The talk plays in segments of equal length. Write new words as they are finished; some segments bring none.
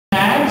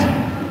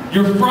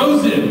You're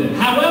frozen.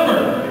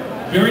 However,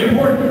 very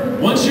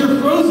important, once you're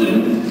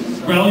frozen,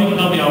 Rally, you can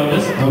help me out with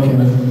this. Okay.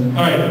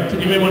 All right,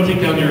 you may want to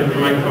take down your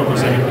microphone for a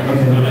second.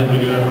 Okay. Let me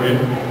do that for you.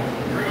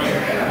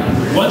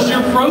 Once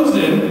you're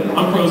frozen,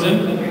 I'm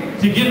frozen.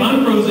 To get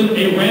unfrozen,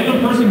 a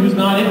random person who's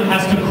not in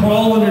has to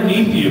crawl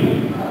underneath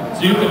you.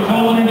 So you have to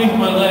crawl underneath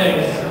my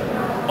legs.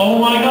 Oh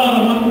my God,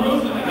 I'm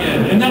unfrozen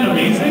again. Isn't that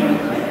amazing?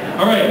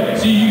 All right,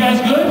 so you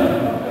guys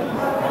good?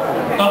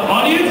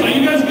 Audience, are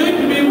you guys good?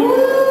 Can we, woo!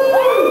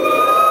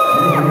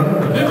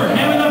 Remember,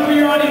 hand it up for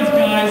your audience,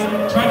 guys.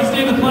 Try to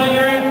stay in the playing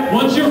area.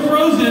 Once you're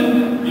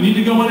frozen, you need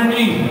to go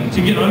underneath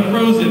to get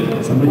unfrozen.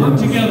 Work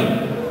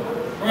together.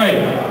 All right,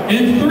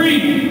 in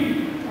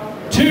 3,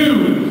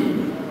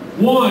 2,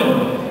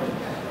 1.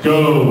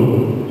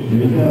 Go. Here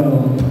we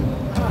go.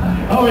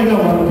 Oh, we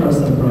got one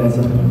person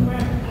frozen.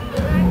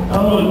 Oh,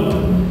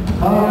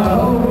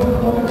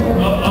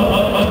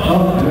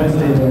 you guys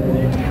stay there.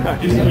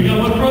 We got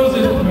one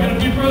frozen. We got a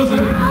few frozen.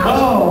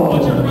 Oh,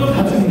 once you're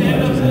frozen, just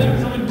stand up so that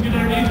someone can get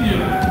underneath you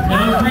and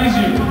unfreeze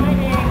you.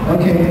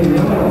 Okay, the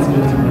other one's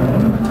good to go.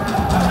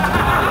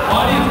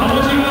 Audience, I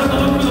want you guys to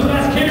look for the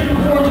best character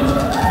performance.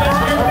 Best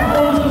character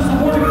performance was the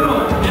supporting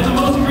role and the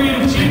most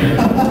creative cheater.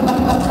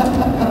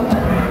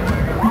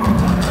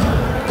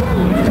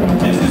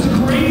 This is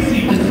crazy.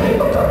 Isn't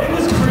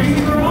this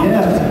crazy, bro?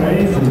 Yeah, it's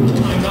crazy. Oh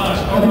my gosh.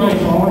 I think I'm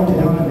falling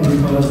down and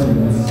being frozen.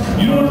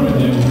 You know what I'm going to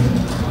do?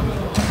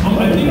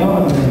 You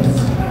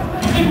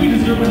think we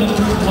deserve another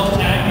person to help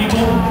tag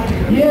people?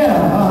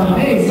 Yeah,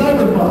 hey,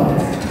 Cyberbox.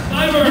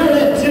 Cyber! You're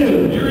in too.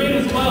 You're in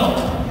as well.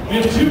 We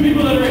have 2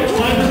 people that are in.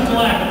 Cyber's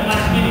black,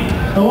 Black Kitty.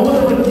 The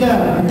woman with,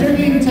 yeah, if you're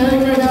getting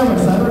tagged right now by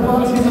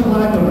Cyberbox, he's a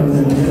black woman.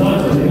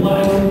 Cyber's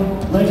black.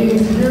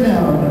 Leggings, you're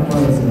now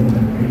frozen.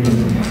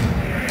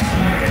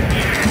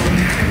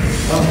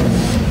 Okay.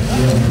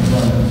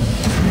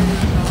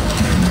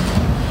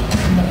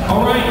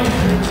 All right.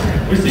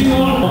 We're seeing a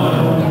lot of fun.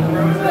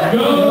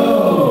 Go!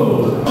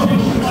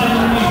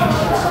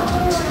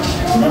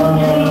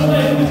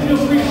 Feel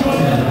free to join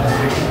in.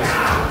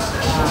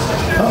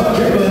 Oh,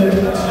 you're good.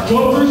 Go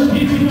first,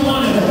 keep people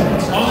on it.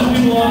 All the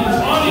people on this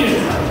audience,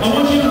 I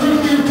want you to root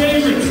for your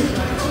favorites.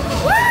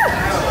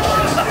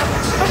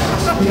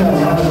 We got a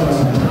lot of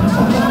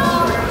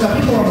got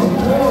people on the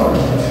floor.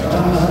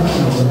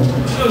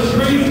 So it's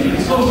crazy.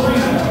 It's so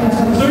crazy.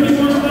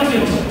 34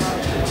 seconds.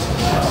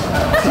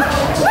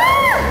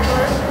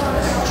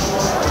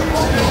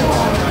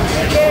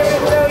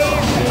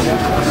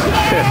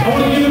 I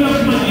want to give it up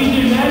to my DJ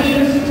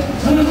Thaddeus.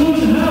 Wanna move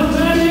in the house,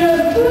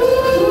 Thaddeus?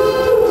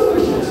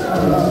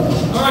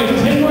 All right,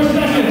 10 more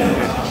seconds.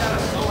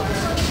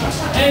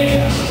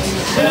 8,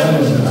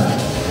 7,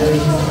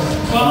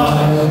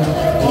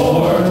 5,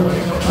 4,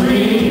 3,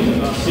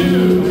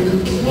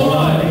 2, 1.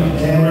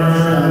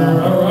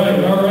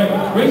 All right.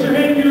 Raise your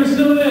hand if you're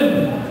still in.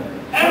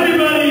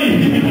 Everybody!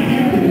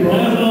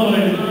 As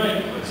always, all right.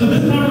 So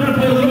this time we're going to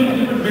play a little bit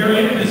different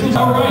variant. This one's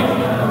all right.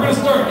 We're going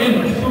to start in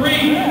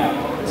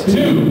 3,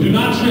 2. Do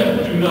not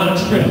trip. Do not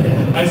trip.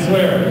 I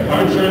swear.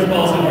 Our insurance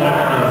policy will have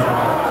to do this.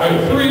 All right,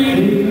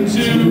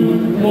 3,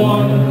 2,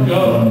 1, go.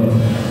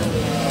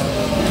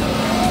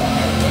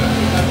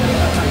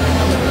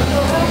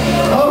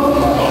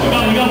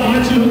 We got 1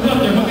 or 2 hooked up.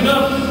 They're hooking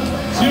up.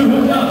 2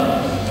 hooked up.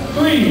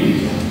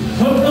 3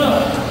 hooked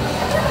up.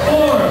 4.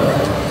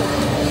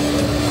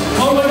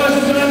 Oh my gosh,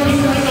 it's gonna be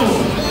cycles.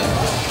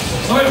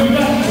 All right, we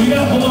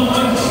got, hold on,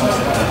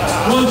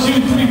 1,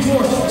 2, 3,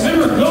 4.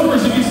 Remember,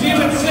 gophers, if you see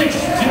them at 6,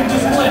 get the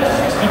split.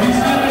 If you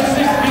see them at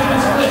 6, get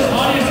the split.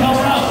 Audience, help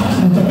out.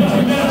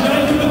 We got a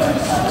giant group of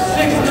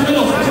 6 in the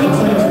middle.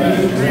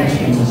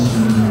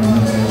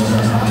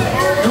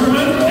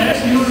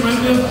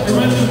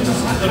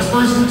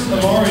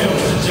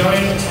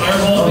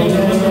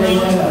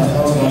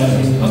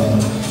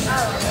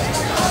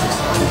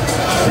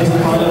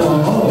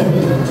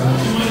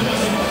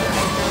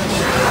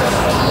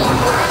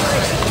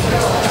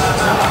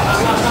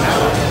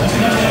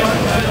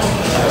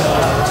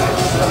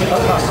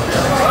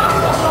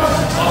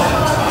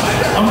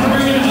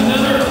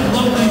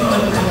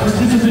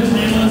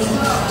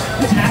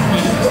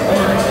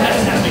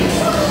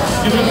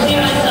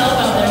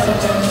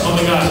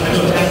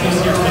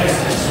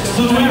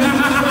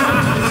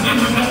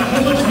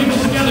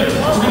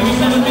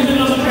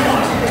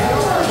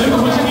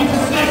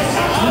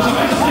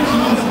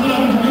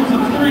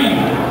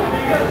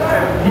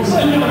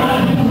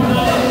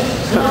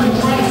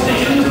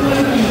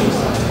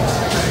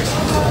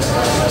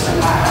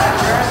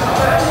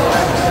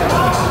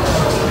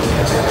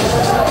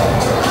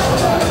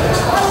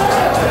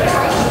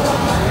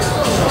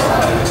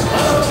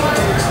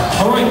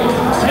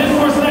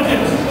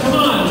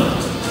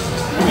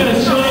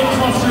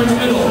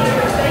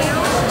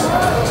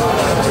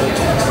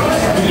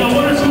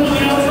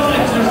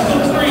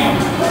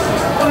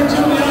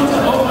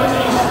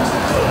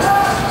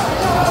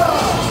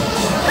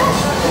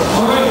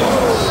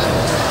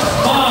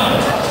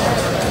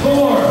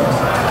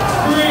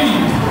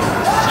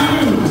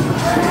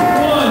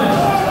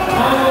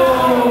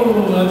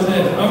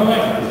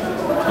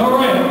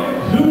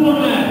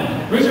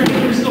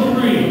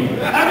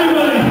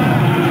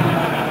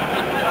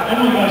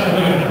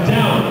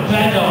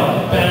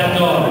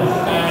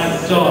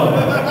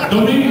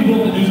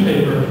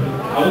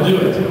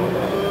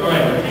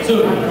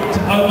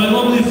 my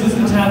lovely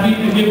assistant Taffy,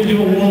 and give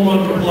a warm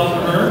round of applause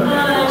for her.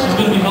 She's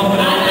going to be helping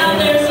out. I'm out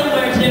there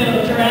somewhere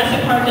too.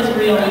 Jurassic Park is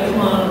real. It's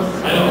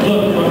close. I know.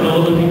 Look, I'm an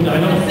old pink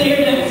dino. See you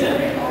next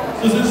time.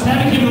 So since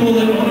Taffy came in a little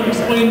late, I want to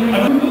explain.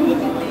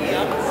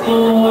 4,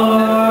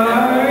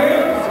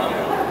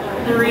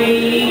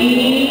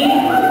 3,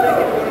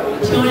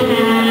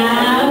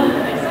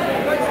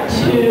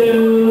 2.5,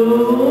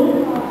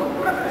 2,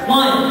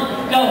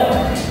 1. Go.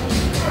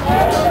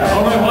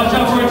 All right, watch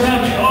out for a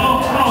Taffy.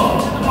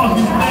 Oh,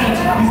 he's mad.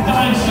 He's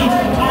dying soon.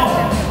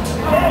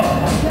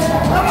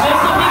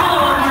 There's some people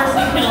that want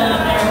mercy kill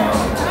out there.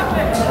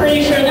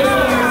 Pretty sure there's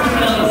some mercy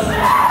kills.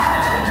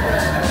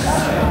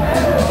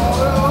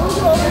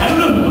 I don't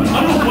know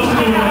what's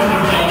going on with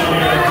this guy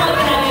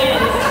here.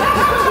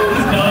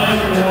 He's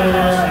dying or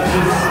is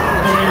this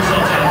throwing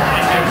yourself out?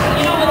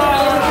 You know what's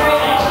really scary? I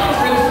actually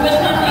rooted with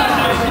him the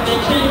entire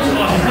convention.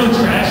 Oh, he's so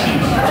trashy.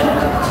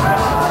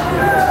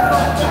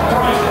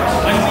 Alright,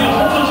 I see a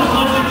whole bunch of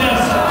lovely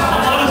guests. A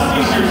lot of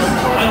seizures.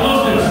 I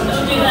love this.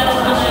 Don't do that,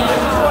 it's nice.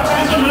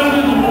 This reminds me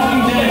of The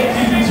Walking Dead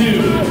Season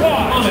 2. I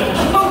love it.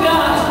 Oh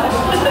God!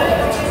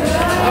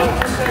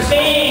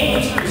 Bang!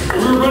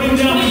 We're running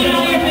down the Clean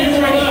all your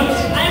hill. We're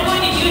left. I'm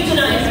going to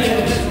euthanize you.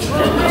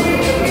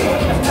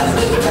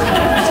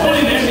 It's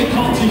funny, they actually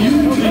call it the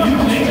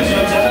euthanasia.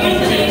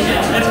 Euthanasia.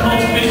 That's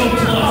called Fatal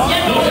Plus.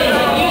 Yes, No, okay,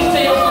 use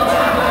fail.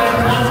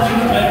 Plus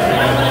is better.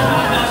 I'm going to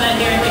talk about that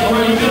here.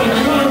 Alright, you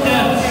got our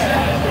deaths.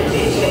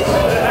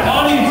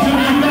 Audience, you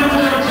guys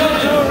are our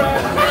judges.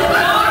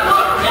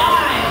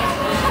 Die!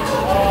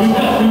 We've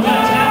got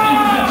Taffy,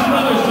 we've got two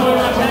others, so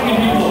we're attacking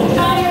people.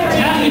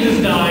 Taffy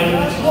just died.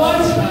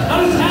 What? How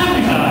does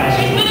Taffy die?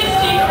 She's been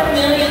extinct for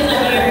millions of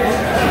years.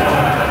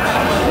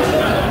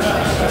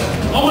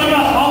 Oh my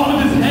god, off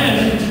with his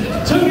head.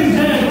 Took his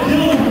head,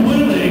 killed him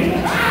completely.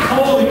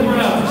 Holy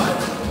crap.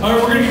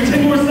 Alright, we're gonna get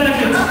 10 more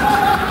seconds.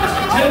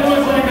 10 more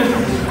seconds.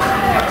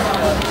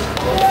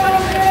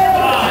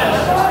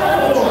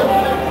 5, 4,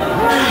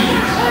 3,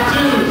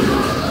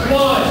 2,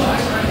 1.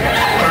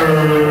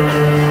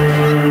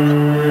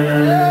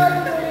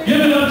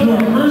 Give it up to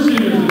our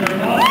Fursuiters and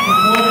their awesome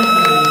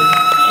performances.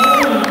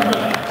 Holy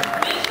crap.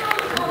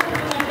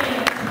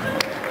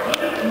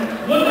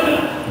 Wasn't it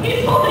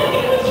He's holding, he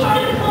was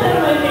trying to pull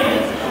out my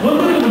pants.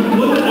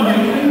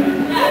 amazing?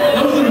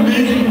 That was an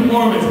amazing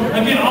performance.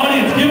 Again,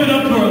 audience, give it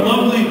up to our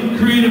lovely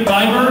creative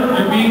diver.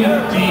 You're being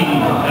a D.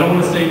 I don't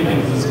want to say anything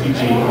because it's PG.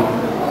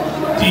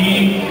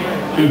 D.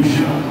 Goosh.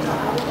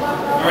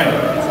 Alright.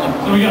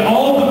 So we got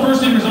all of the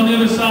Fursuiters on the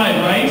other side,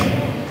 right?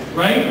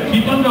 Right?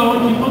 Keep on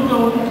going, keep on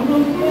going. Come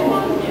on.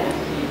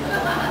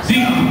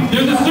 See,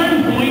 there's a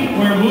certain point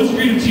where most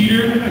creative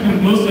cheater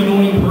becomes most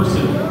annoying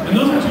person. And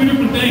those are two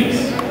different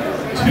things.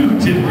 Two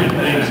different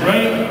things,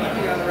 right?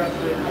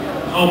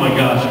 Oh my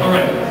gosh.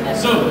 Alright.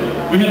 So,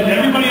 we have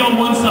everybody on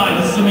one side.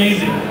 This is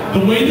amazing. The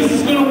way this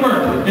is going to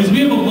work is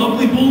we have a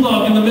lovely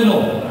bulldog in the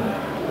middle.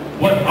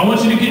 What? I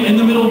want you to get in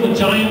the middle of the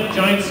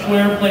giant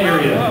square play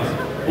area.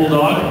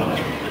 Bulldog.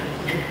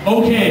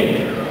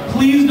 Okay.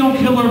 Please don't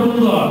kill our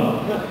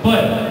bulldog.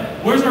 But,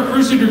 where's our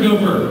Fursuiter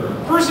gopher?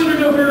 Fursuiter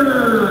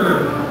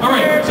gopher!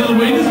 Alright, so the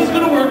way this is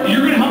going to work, you're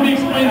going to help me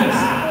explain this.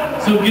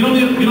 So get on the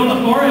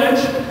far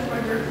edge.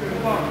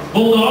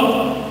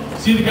 Bulldog.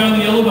 See the guy in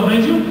the yellow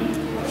behind you?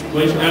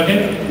 Wait,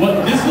 okay.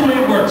 This is the way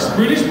it works.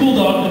 British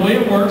Bulldog, the way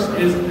it works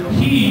is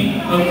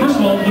first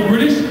of all,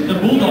 the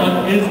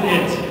Bulldog is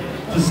it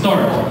to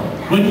start.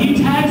 When he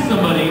tags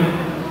somebody,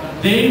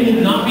 they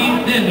will not be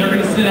then, they're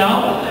going to sit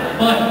out,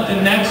 but the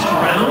next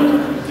round,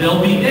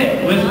 they'll be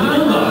it with the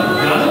Bulldog.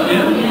 Got it?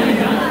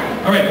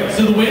 Yeah? Alright,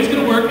 so the way it's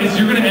going to work is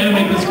you're going to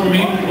animate this for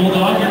me.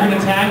 Bulldog, you're going to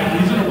tag,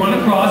 he's going to run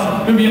across,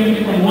 and we have to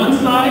get from one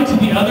side to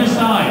the other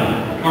side.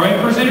 Alright,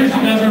 Fursuiters,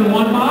 you guys are in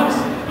one box.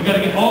 You got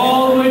to get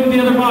all the way to the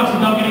other box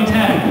without getting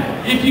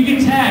tagged. If you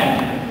get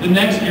tagged, you're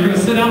going to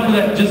sit out for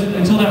that just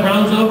until that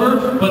round's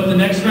over, but the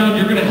next round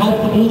you're going to help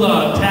the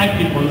Bulldog tag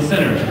people in the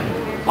center.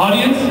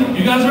 Audience,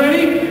 you guys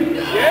ready?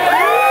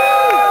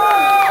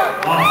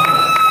 Yeah! Awesome.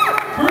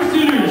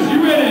 Fursuiters,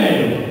 you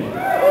ready?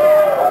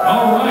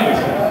 All right.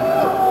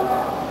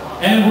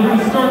 And we're going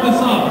to start this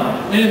up.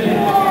 And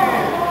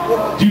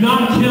do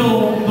not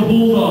kill the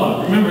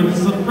Bulldog. Remember, this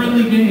is a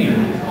friendly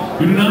game.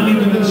 We do not need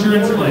an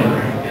insurance claim.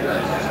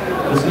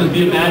 This is going to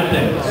be a bad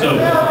thing. So,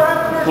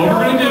 what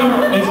we're going to do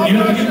is you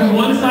have to get from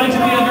one side to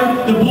the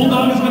other. The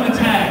Bulldog is going to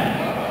tag.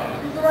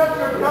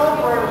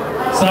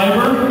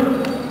 Cyber,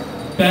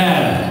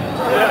 bad.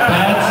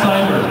 Bad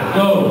cyber.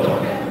 Go.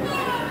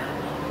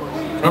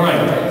 All right.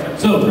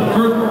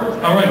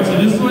 So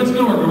this is what it's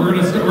going to work. We're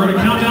going to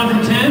count down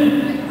from 10.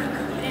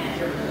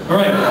 All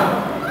right.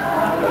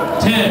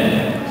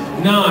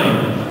 10,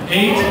 9,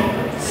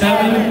 8,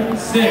 7,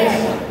 6,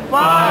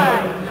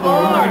 5, 4.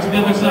 We're going to the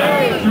other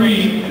side.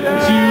 3, 2, 1,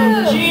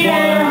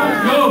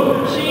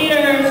 go.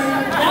 Cheaters.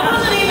 That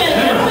wasn't even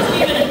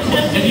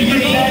attempted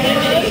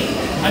creativity.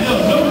 I know,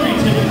 no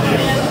creativity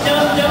there. No.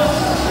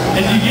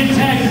 If you get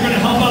tagged, you're going to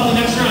help out the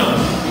next round.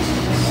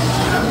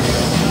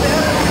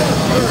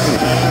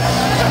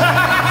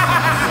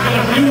 We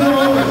got a few more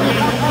over. We're going to do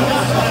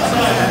that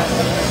side.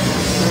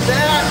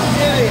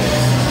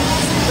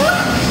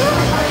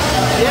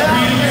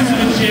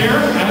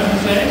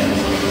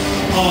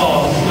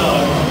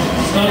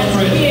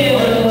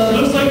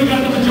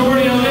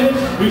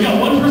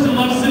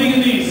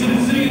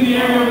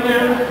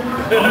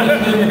 I'm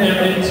gonna claim that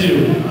they're in too.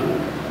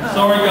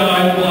 Sorry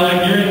guys, black,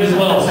 you're in as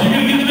well. So you're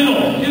gonna get in the middle.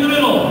 Get in the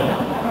middle.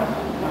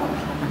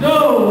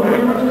 No! In the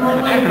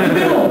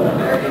middle.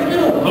 In the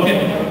middle. Okay.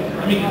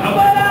 I mean, I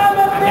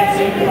can't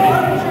see anything.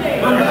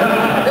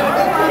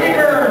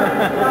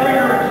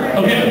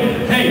 Okay.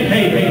 Hey.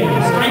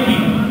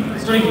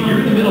 Strikey, you're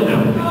in the middle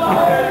now.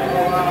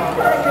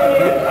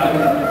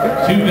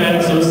 Too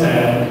bad, so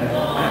sad. Oh,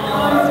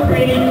 it's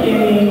pretty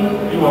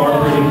cute. You are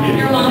pretty cute.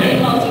 Your mom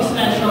calls you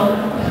special.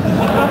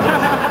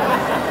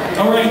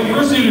 All right,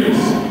 fursuiters,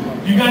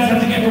 you guys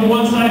have to get from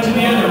one side to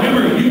the other.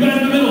 Remember, you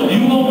guys in the middle,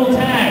 you all will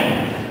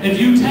tag. If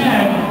you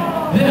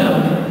tag them,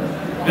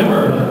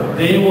 remember,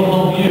 they will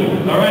help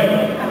you. All right,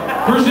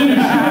 fursuiters,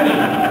 you ready?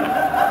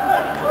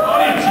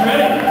 Audience, you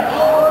ready?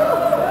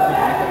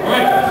 All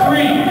right,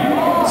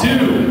 3,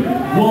 2,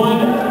 1,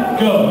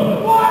 go.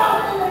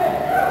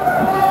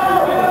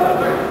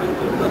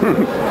 Oh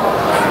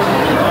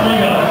my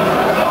God.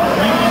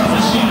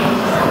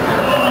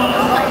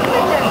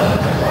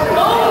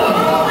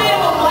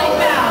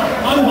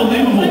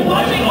 Unbelievable.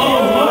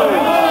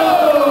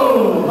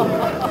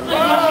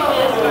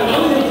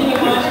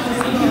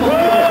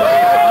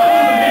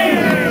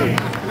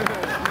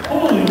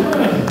 Holy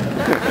crap.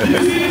 Did you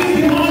see this?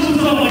 He launched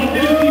himself like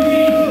 50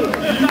 feet.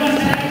 You got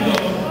attacked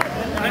though.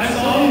 I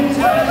saw him.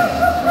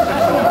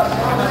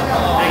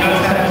 I got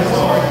attacked,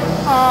 sorry.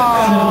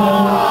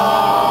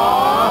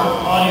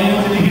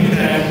 Audience, did he get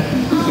attacked?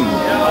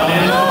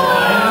 Audience.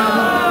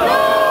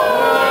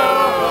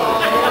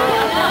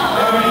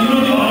 Alright, you know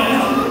the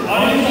audience?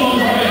 Audience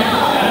song's great.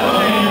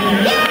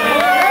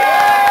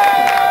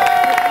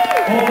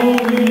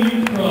 Holy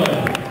crud.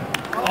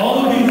 All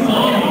of these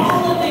zombies.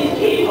 All of these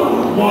people.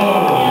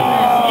 Whoa.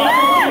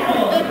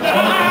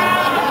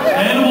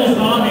 Animal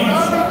zombies.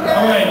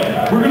 Alright,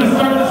 we're gonna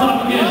start this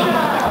off again.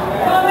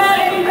 Come at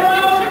me, bro.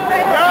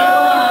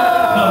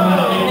 Come at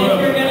me, bro.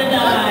 You're gonna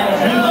die.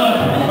 Good luck.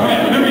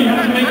 Alright, remember you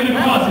have to make it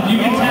across. If you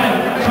get tagged,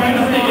 try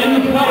to stay in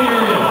the play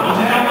area. Which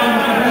is how I'm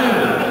gonna do.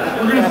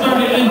 We're gonna start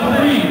it in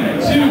 3,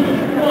 2,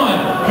 1,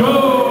 go!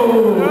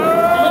 It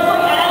looks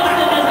like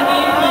Addison has a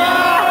game plan.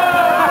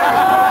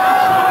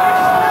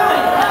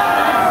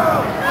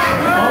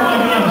 Oh my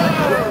gosh.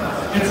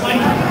 It's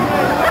like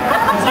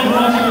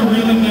watching a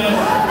really bad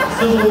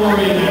Civil War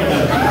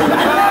reenactment.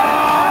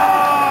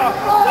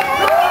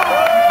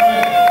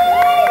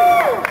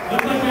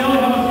 Looks like we only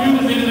have a few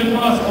that made it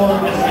across, or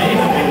a safe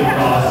made it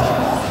across.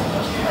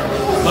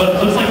 But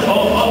looks like,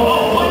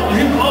 what?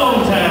 Here's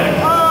tag.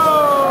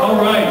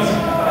 Alright.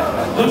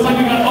 Looks like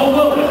we got,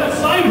 that's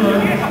Cyber.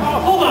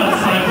 Hold on,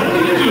 Cyber, what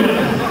are you doing?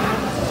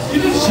 You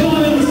just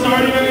chilling in the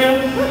starting area?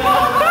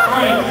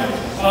 Alright.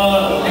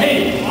 Hey,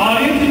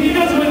 audience, if you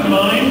guys wouldn't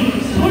mind,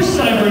 push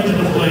Cyber into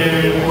the play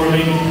area for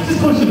me. Just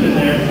push him in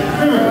there.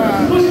 Remember,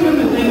 push him in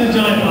the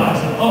giant box.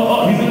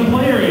 Oh, he's in the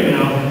play area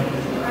now.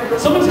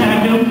 Someone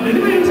tag him.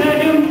 Anybody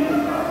tag him?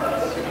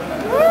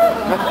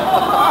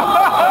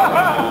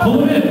 Pull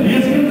him in. He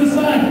has to get to the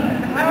side.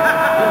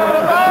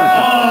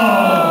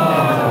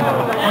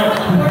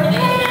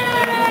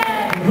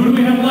 Who do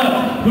we have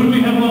left? Who do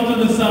we have left on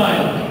the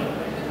side?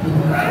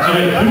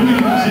 Alright, who do we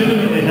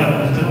legitimately have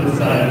left on the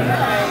side?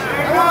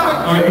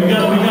 Alright, we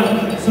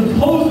got,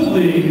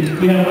 supposedly,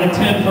 we have like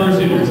 10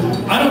 fursuiters.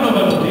 I don't know if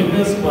I believe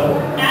this, but...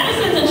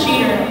 Addison's a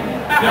cheater.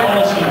 They're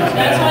all cheaters.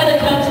 That's why the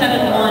Cubs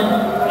haven't won.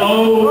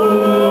 Oh!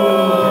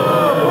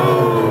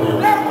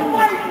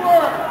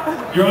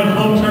 You're on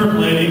home turf,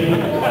 lady.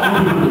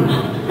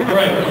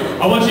 Alright,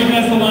 I want you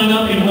guys to line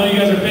up, even though you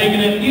guys are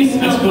faking it.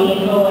 That's cool.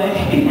 Go away.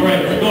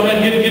 Alright, go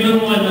ahead, get in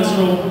the line,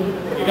 minstrel.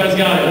 You guys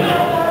got it.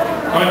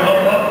 Alright, no.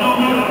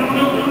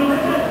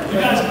 You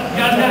guys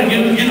got it. Get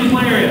in the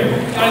play area.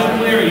 Guys in the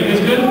play area. You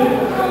guys good?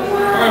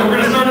 Alright, we're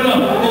gonna start it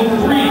up. In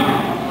 3,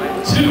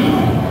 2,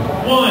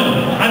 1.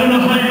 I don't know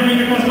how you're gonna make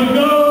your but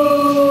go!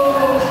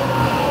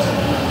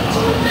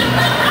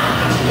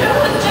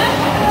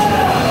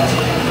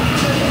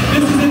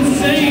 This is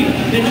insane.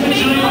 They have a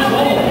giant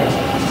hole.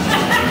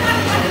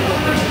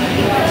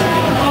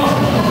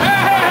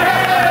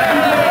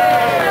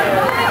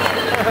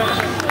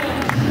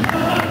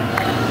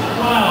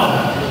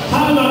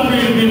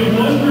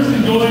 One person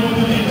going to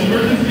the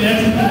emergency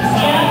exit to the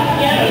side.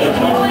 That's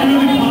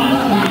really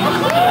constantly.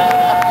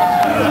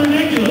 That's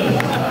ridiculous.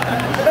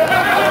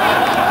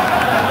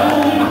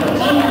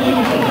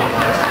 Unbelievable.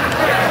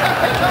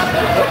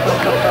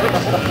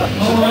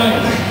 Alright.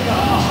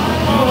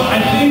 I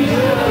think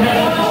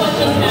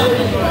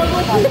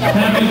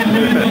Pat, you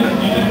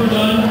think we're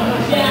done?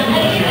 Yeah, I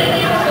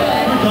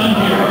think we're done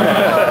here.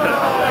 Alright.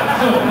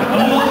 So,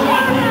 I'm going to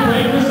take a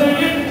break for a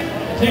second.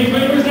 Take a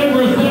break for a second.